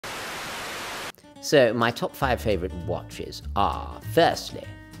So my top 5 favorite watches are, firstly,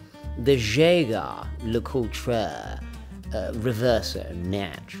 the Jaeger Le Coultre Reverso,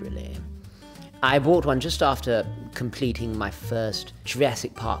 naturally. I bought one just after completing my first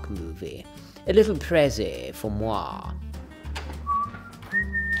Jurassic Park movie. A little présent for moi.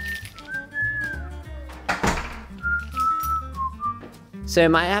 So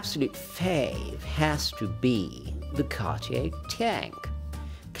my absolute fave has to be the Cartier Tank.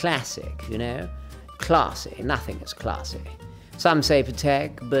 Classic, you know? Classy, nothing is classy. Some say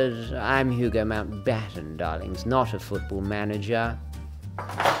Patek, but I'm Hugo Mountbatten, darlings, not a football manager.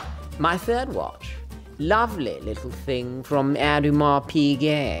 My third watch, lovely little thing from ATMOS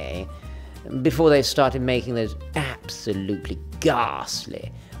Piguet, before they started making those absolutely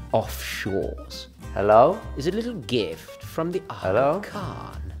ghastly offshores. Hello? Is a little gift from the Hello? Aga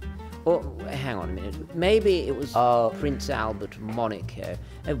Khan. Or, hang on a minute, maybe it was Prince Albert Monaco.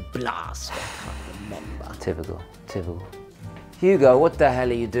 Oh, blast, I can't remember. Typical. Hugo, what the hell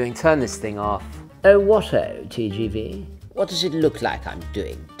are you doing? Turn this thing off. Oh, what-o, TGV? What does it look like I'm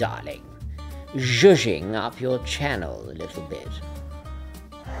doing, darling? Zhuzhing up your channel a little bit.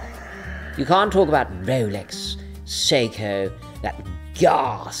 You can't talk about Rolex, Seiko, that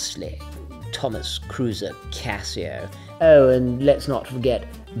ghastly Thomas Cruiser Casio. Oh, and let's not forget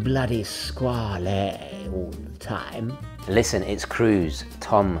bloody Squale all the time. Listen, it's Cruise,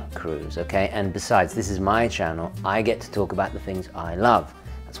 Tom Cruise, okay? And besides, this is my channel. I get to talk about the things I love.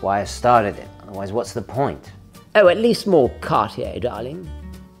 That's why I started it. Otherwise, what's the point? Oh, at least more Cartier, darling.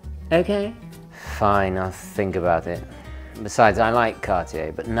 Okay? Fine, I'll think about it. Besides, I like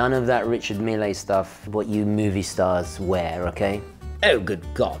Cartier, but none of that Richard Mille stuff, what you movie stars wear, okay? Oh, good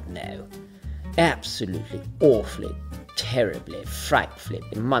God, no. Absolutely, awfully, terribly, frightfully,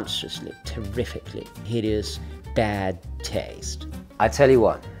 monstrously, terrifically, hideous, bad taste. I tell you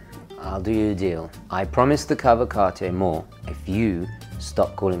what, I'll do you a deal. I promise to cover Cartier more if you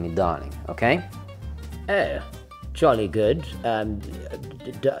stop calling me darling, okay? Oh, jolly good.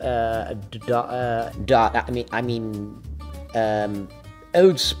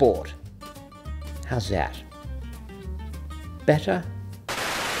 Old Sport. How's that? Better?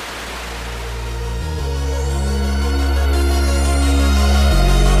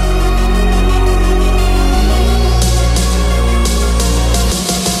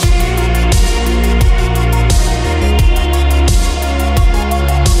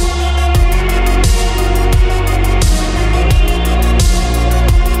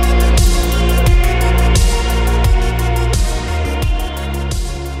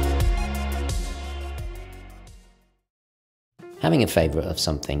 Having a favourite of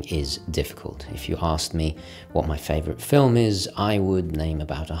something is difficult. If you asked me what my favourite film is, I would name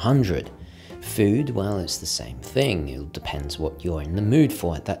about 100. Food, well, it's the same thing. It depends what you're in the mood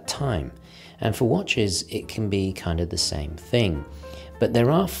for at that time. And for watches, it can be kind of the same thing. But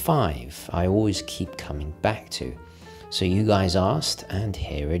there are 5 I always keep coming back to. So you guys asked, and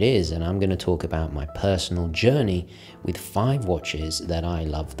here it is. And I'm going to talk about my personal journey with 5 watches that I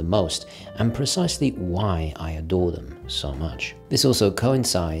love the most, and precisely why I adore them so much. This also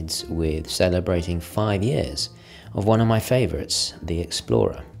coincides with celebrating 5 years of one of my favorites, the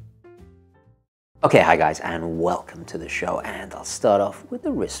Explorer. Okay, hi guys, and welcome to the show. And I'll start off with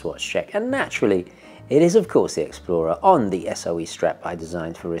the wristwatch check. And naturally, it is of course the Explorer on the SOE strap I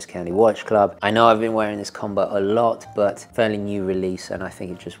designed for Risk County Watch Club. I know I've been wearing this combo a lot, but fairly new release, and I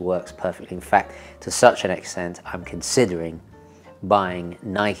think it just works perfectly. In fact, to such an extent, I'm considering buying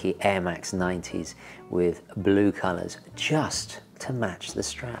Nike Air Max 90s with blue colors just to match the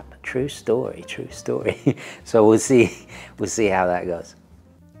strap. True story, true story. So we'll see how that goes.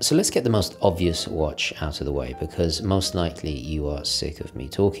 So let's get the most obvious watch out of the way, because most likely you are sick of me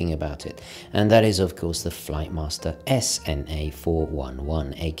talking about it. And that is, of course, the Flightmaster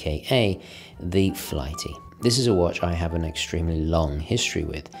SNA411, aka the Flighty. This is a watch I have an extremely long history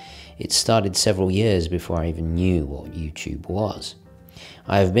with. It started several years before I even knew what YouTube was.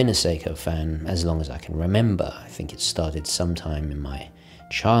 I have been a Seiko fan as long as I can remember. I think it started sometime in my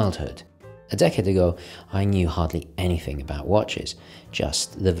childhood. A decade ago, I knew hardly anything about watches,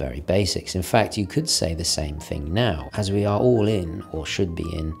 just the very basics. In fact, you could say the same thing now, as we are all in, or should be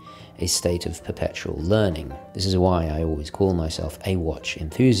in, a state of perpetual learning. This is why I always call myself a watch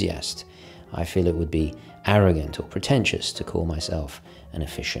enthusiast. I feel it would be arrogant or pretentious to call myself an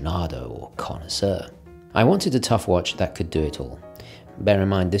aficionado or connoisseur. I wanted a tough watch that could do it all. Bear in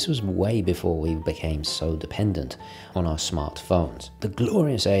mind, this was way before we became so dependent on our smartphones, the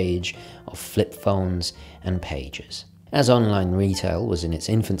glorious age of flip phones and pages. As online retail was in its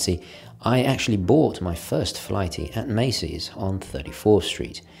infancy, I actually bought my first Flighty at Macy's on 34th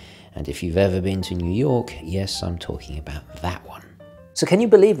Street, And if you've ever been to New York, yes, I'm talking about that one. So can you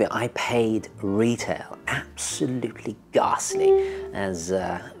believe it? I paid retail. Absolutely ghastly, as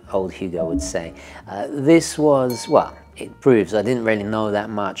old Hugo would say. This was, well, it proves I didn't really know that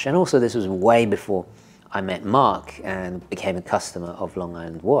much. And also this was way before I met Mark and became a customer of Long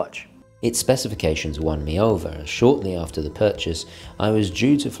Island Watch. Its specifications won me over. Shortly after the purchase, I was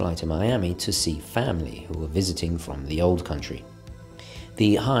due to fly to Miami to see family who were visiting from the old country.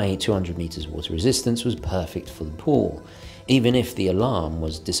 The high 200 meters water resistance was perfect for the pool, even if the alarm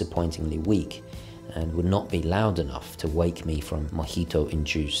was disappointingly weak and would not be loud enough to wake me from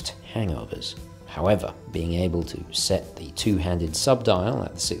mojito-induced hangovers. However, being able to set the two-handed subdial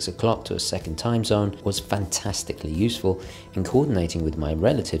at 6 o'clock to a second time zone was fantastically useful in coordinating with my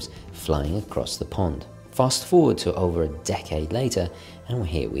relatives flying across the pond. Fast forward to over a decade later, and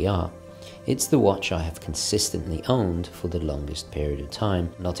here we are. It's the watch I have consistently owned for the longest period of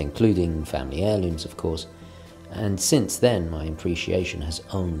time, not including family heirlooms, of course. And since then, my appreciation has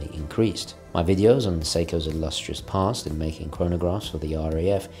only increased. My videos on Seiko's illustrious past in making chronographs for the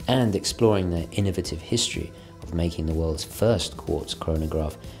RAF and exploring their innovative history of making the world's first quartz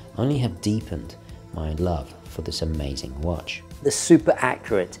chronograph only have deepened my love for this amazing watch. The super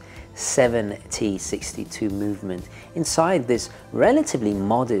accurate 7T62 movement inside this relatively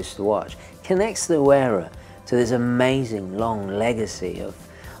modest watch connects the wearer to this amazing long legacy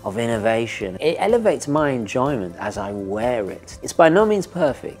of innovation. It elevates my enjoyment as I wear it. It's by no means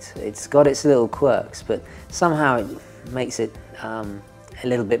perfect. It's got its little quirks, but somehow it makes it a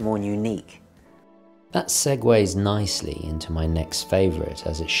little bit more unique. That segues nicely into my next favorite,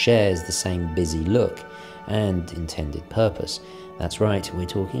 as it shares the same busy look and intended purpose. That's right, we're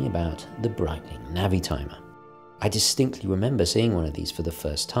talking about the Breitling Navitimer. I distinctly remember seeing one of these for the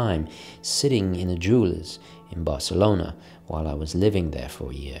first time, sitting in a jeweler's in Barcelona while I was living there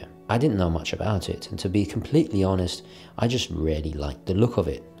for a year. I didn't know much about it, and to be completely honest, I just really liked the look of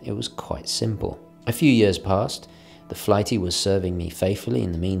it. It was quite simple. A few years passed. The flighty was serving me faithfully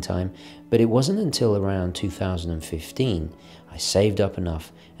in the meantime, but it wasn't until around 2015 I saved up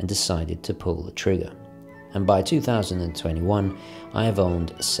enough and decided to pull the trigger. And by 2021, I have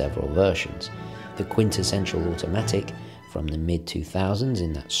owned several versions. The quintessential automatic from the mid-2000s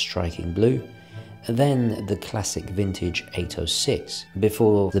in that striking blue, then the classic vintage 806,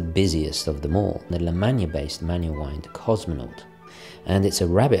 before the busiest of them all, the La Manna-based manual wind Cosmonaut. And it's a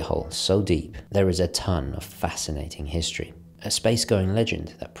rabbit hole so deep, there is a ton of fascinating history. A space-going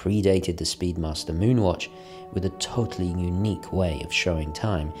legend that predated the Speedmaster Moonwatch, with a totally unique way of showing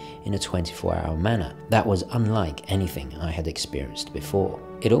time in a 24-hour manner that was unlike anything I had experienced before.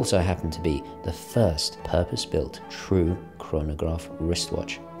 It also happened to be the first purpose-built true chronograph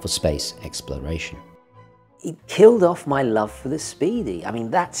wristwatch for space exploration. It killed off my love for the Speedy. I mean,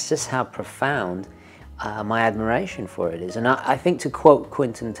 that's just how profound my admiration for it is. And I think, to quote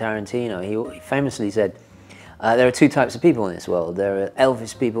Quentin Tarantino, he famously said, there are two types of people in this world. There are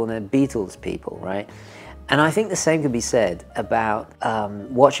Elvis people and there are Beatles people, right? And I think the same could be said about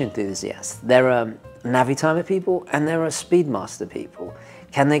watch enthusiasts. There are Navitimer people and there are Speedmaster people.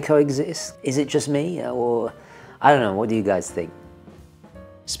 Can they coexist? Is it just me? Or, I don't know, what do you guys think?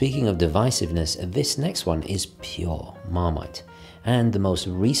 Speaking of divisiveness, this next one is pure Marmite, and the most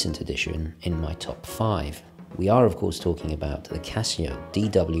recent addition in my top 5. We are of course talking about the Casio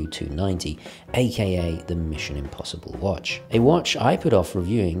DW290, aka the Mission Impossible watch. A watch I put off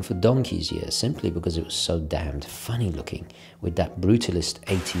reviewing for donkey's years simply because it was so damned funny looking, with that brutalist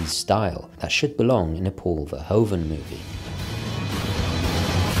 80s style that should belong in a Paul Verhoeven movie.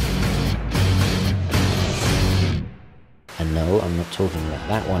 And no, I'm not talking about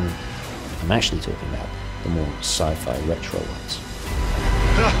that one, I'm actually talking about the more sci-fi retro ones.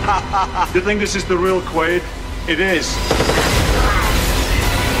 You think this is the real Quaid? It is.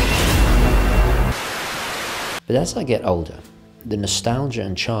 But as I get older, the nostalgia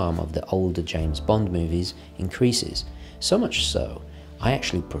and charm of the older James Bond movies increases, so much so, I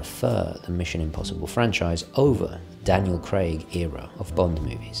actually prefer the Mission Impossible franchise over Daniel Craig era of Bond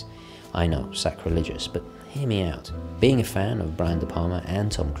movies. I know, sacrilegious, but hear me out. Being a fan of Brian De Palma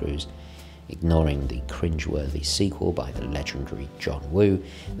and Tom Cruise, ignoring the cringeworthy sequel by the legendary John Woo,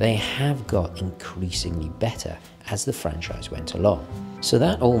 they have got increasingly better as the franchise went along. So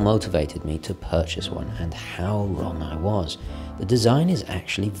that all motivated me to purchase one, and how wrong I was. The design is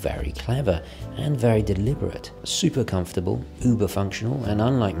actually very clever and very deliberate, super comfortable, uber functional, and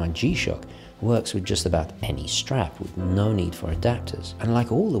unlike my G-Shock, works with just about any strap with no need for adapters. And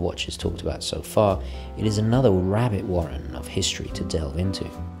like all the watches talked about so far, it is another rabbit warren of history to delve into.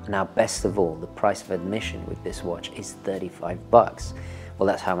 Now, best of all, the price of admission with this watch is $35, Well,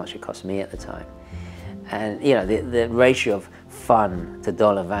 that's how much it cost me at the time. And you know, the ratio of fun to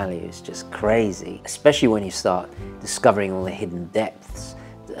dollar value is just crazy, especially when you start discovering all the hidden depths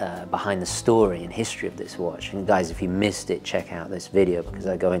behind the story and history of this watch. And guys, if you missed it, check out this video because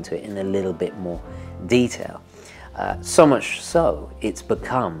I go into it in a little bit more detail. So much so, it's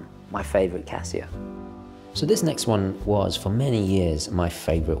become my favorite Casio. So this next one was for many years my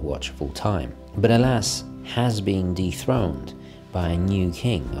favorite watch of all time, but alas has been dethroned by a new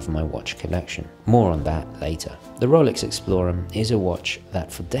king of my watch collection. More on that later. The Rolex Explorer is a watch that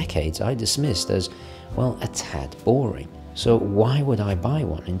for decades I dismissed as, well, a tad boring. So why would I buy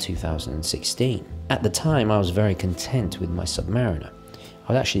one in 2016? At the time I was very content with my Submariner.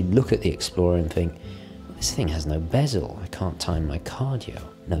 I would actually look at the Explorer and think, well, this thing has no bezel, I can't time my cardio,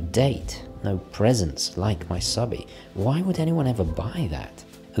 no date, no presence like my Subby. Why would anyone ever buy that?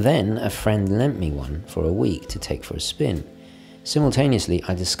 Then a friend lent me one for a week to take for a spin. Simultaneously,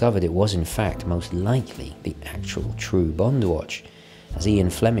 I discovered it was in fact most likely the actual true Bond watch, as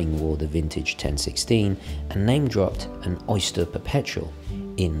Ian Fleming wore the vintage 1016 and name-dropped an Oyster Perpetual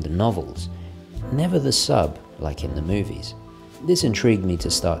in the novels, never the Sub like in the movies. This intrigued me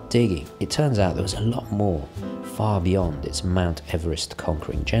to start digging. It turns out there was a lot more, far beyond its Mount Everest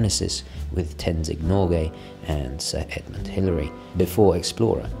conquering genesis with Tenzing Norgay and Sir Edmund Hillary, before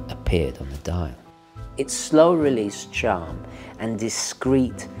Explorer appeared on the dial. Its slow release charm and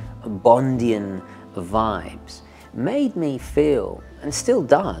discreet Bondian vibes made me feel, and still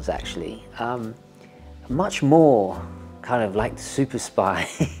does actually, much more kind of like the Super Spy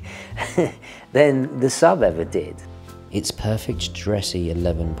than the Sub ever did. Its perfect dressy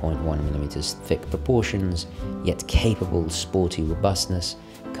 11.1mm thick proportions, yet capable sporty robustness,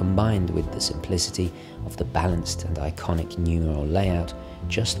 combined with the simplicity of the balanced and iconic numeral layout,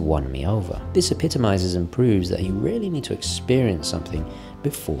 just won me over. This epitomizes and proves that you really need to experience something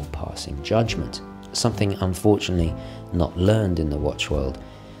before passing judgment. Something unfortunately not learned in the watch world.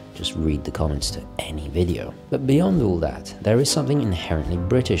 Just read the comments to any video. But beyond all that, there is something inherently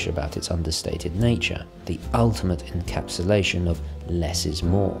British about its understated nature, the ultimate encapsulation of less is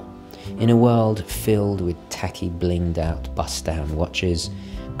more. In a world filled with tacky blinged out bust-down watches,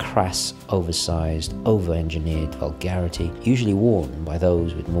 crass, oversized, over-engineered vulgarity, usually worn by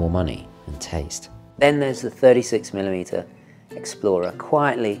those with more money and taste. Then there's the 36mm Explorer,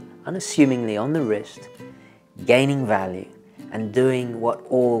 quietly, unassumingly on the wrist, gaining value and doing what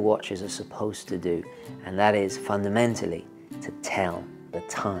all watches are supposed to do, and that is fundamentally to tell the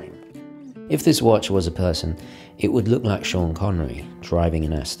time. If this watch was a person, it would look like Sean Connery, driving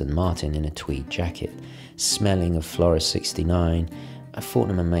an Aston Martin in a tweed jacket, smelling of Florist 69, a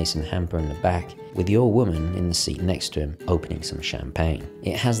Fortnum & Mason hamper in the back, with your woman in the seat next to him opening some champagne.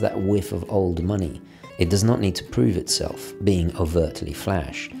 It has that whiff of old money. It does not need to prove itself, being overtly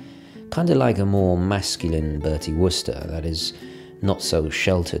flash. Kinda like a more masculine Bertie Wooster that is not so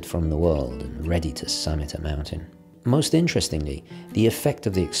sheltered from the world and ready to summit a mountain. Most interestingly, the effect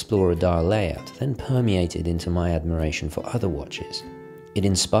of the Explorer dial layout then permeated into my admiration for other watches. It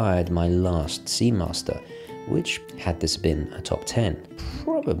inspired my last Seamaster, which, had this been a top 10,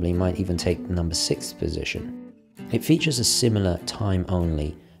 probably might even take number 6th position. It features a similar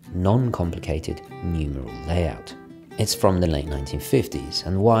time-only, non-complicated numeral layout. It's from the late 1950s,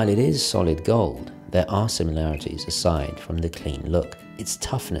 and while it is solid gold, there are similarities aside from the clean look. Its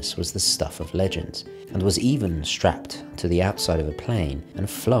toughness was the stuff of legends, and was even strapped to the outside of a plane and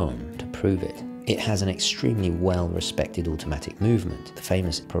flown to prove it. It has an extremely well-respected automatic movement, the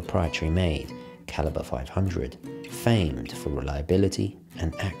famous proprietary made Caliber 500, famed for reliability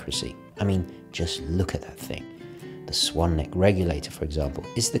and accuracy. I mean, just look at that thing. The swan neck regulator, for example,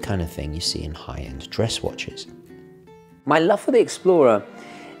 is the kind of thing you see in high-end dress watches. My love for the Explorer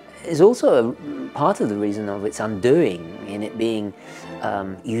is also a part of the reason of its undoing, in it being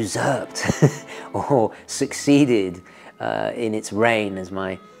usurped or succeeded in its reign as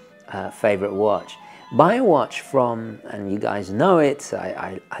my favorite watch. Buy a watch from, and you guys know it,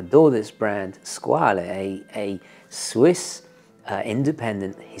 I adore this brand, Squale, a Swiss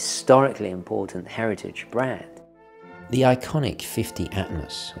independent, historically important heritage brand. The iconic 50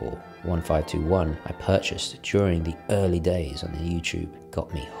 ATMOS, or 1521, I purchased during the early days on the YouTube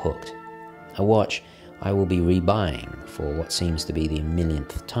got me hooked. A watch I will be rebuying for what seems to be the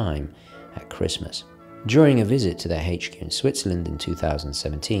millionth time at Christmas. During a visit to their HQ in Switzerland in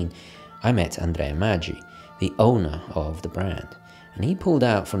 2017, I met Andrea Maggi, the owner of the brand, and he pulled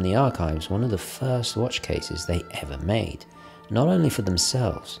out from the archives one of the first watch cases they ever made, not only for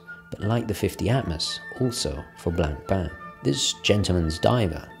themselves, but like the 50 ATMOS, also for Blancpain. This gentleman's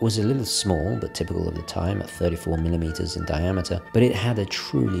diver was a little small, but typical of the time, at 34mm in diameter, but it had a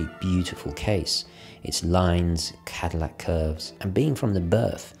truly beautiful case. Its lines, Cadillac curves, and being from the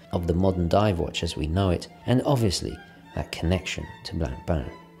birth of the modern dive watch as we know it, and obviously that connection to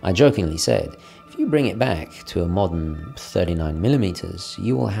Blancpain. I jokingly said, if you bring it back to a modern 39mm,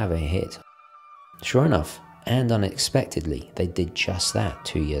 you will have a hit. Sure enough, and unexpectedly, they did just that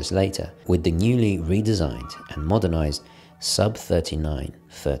 2 years later, with the newly redesigned and modernized Sub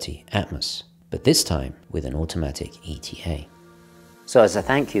 3930 ATMOS, but this time with an automatic ETA. So as a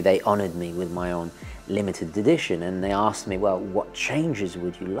thank you, they honored me with my own limited edition, and they asked me, well, what changes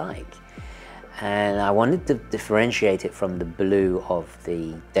would you like? And I wanted to differentiate it from the blue of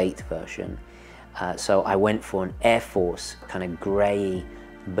the date version. So I went for an Air Force kind of grey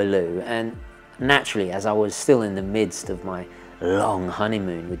blue, and naturally, as I was still in the midst of my long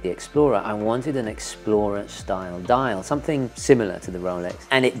honeymoon with the Explorer, I wanted an Explorer style dial, something similar to the Rolex,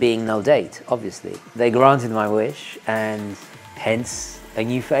 and it being no date, obviously. They granted my wish, and hence a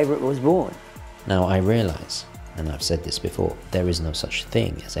new favorite was born. Now I realize, and I've said this before, there is no such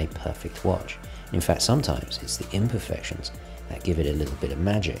thing as a perfect watch. In fact, sometimes it's the imperfections that give it a little bit of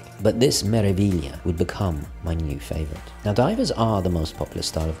magic. But this Meraviglia would become my new favorite. Now, divers are the most popular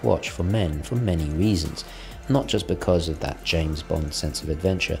style of watch for men for many reasons, not just because of that James Bond sense of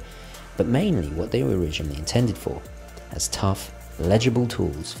adventure, but mainly what they were originally intended for, as tough, legible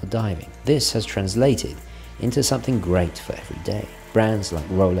tools for diving. This has translated into something great for every day. Brands like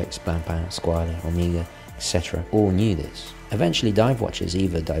Rolex, Blancpain, Squale, Omega, etc. all knew this. Eventually, dive watches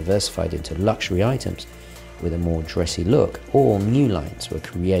either diversified into luxury items with a more dressy look, or new lines were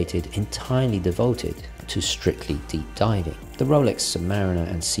created entirely devoted to strictly deep diving. The Rolex Submariner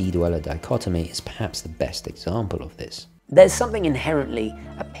and Sea Dweller dichotomy is perhaps the best example of this. There's something inherently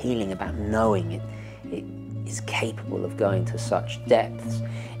appealing about knowing it is capable of going to such depths,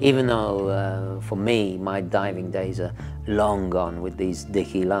 even though for me, my diving days are long gone with these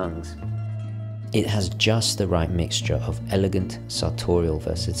dicky lungs. It has just the right mixture of elegant sartorial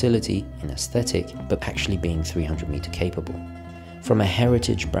versatility in aesthetic, but actually being 300-meter capable. From a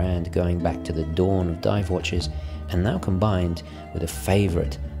heritage brand going back to the dawn of dive watches, and now combined with a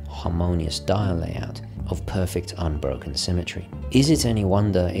favorite harmonious dial layout of perfect unbroken symmetry. Is it any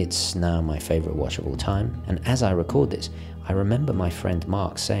wonder it's now my favorite watch of all time? And as I record this, I remember my friend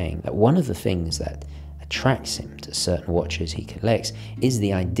Mark saying that one of the things that attracts him to certain watches he collects is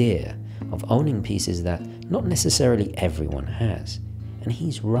the idea of owning pieces that not necessarily everyone has. And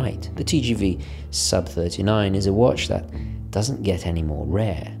he's right. The TGV Sub 39 is a watch that doesn't get any more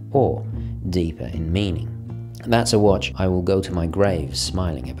rare or deeper in meaning. That's a watch I will go to my grave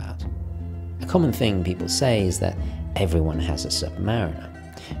smiling about. A common thing people say is that everyone has a Submariner.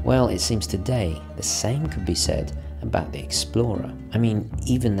 Well, it seems today the same could be said about the Explorer. I mean,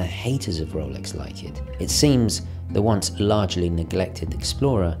 even the haters of Rolex like it. It seems the once largely neglected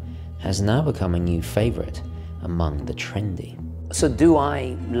Explorer has now become a new favorite among the trendy. So do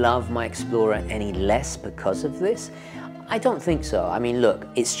I love my Explorer any less because of this? I don't think so. I mean, look,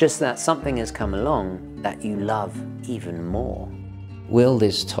 it's just that something has come along that you love even more. Will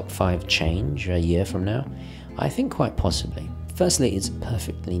this top 5 change a year from now? I think quite possibly. Firstly, it's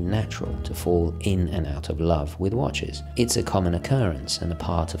perfectly natural to fall in and out of love with watches. It's a common occurrence and a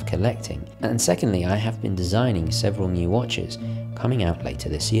part of collecting. And secondly, I have been designing several new watches coming out later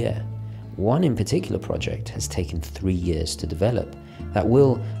this year. One in particular project has taken 3 years to develop that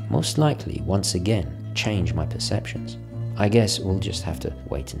will most likely once again change my perceptions. I guess we'll just have to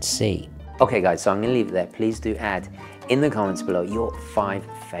wait and see. Okay guys, so I'm going to leave it there. Please do add in the comments below your 5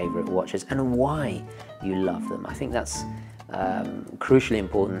 favorite watches and why you love them. I think that's crucially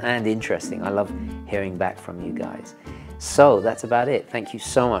important and interesting. I love hearing back from you guys. So that's about it. Thank you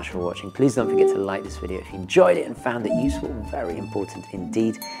so much for watching. Please don't forget to like this video if you enjoyed it and found it useful. Very important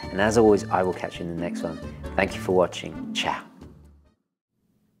indeed. And as always, I will catch you in the next one. Thank you for watching. Ciao.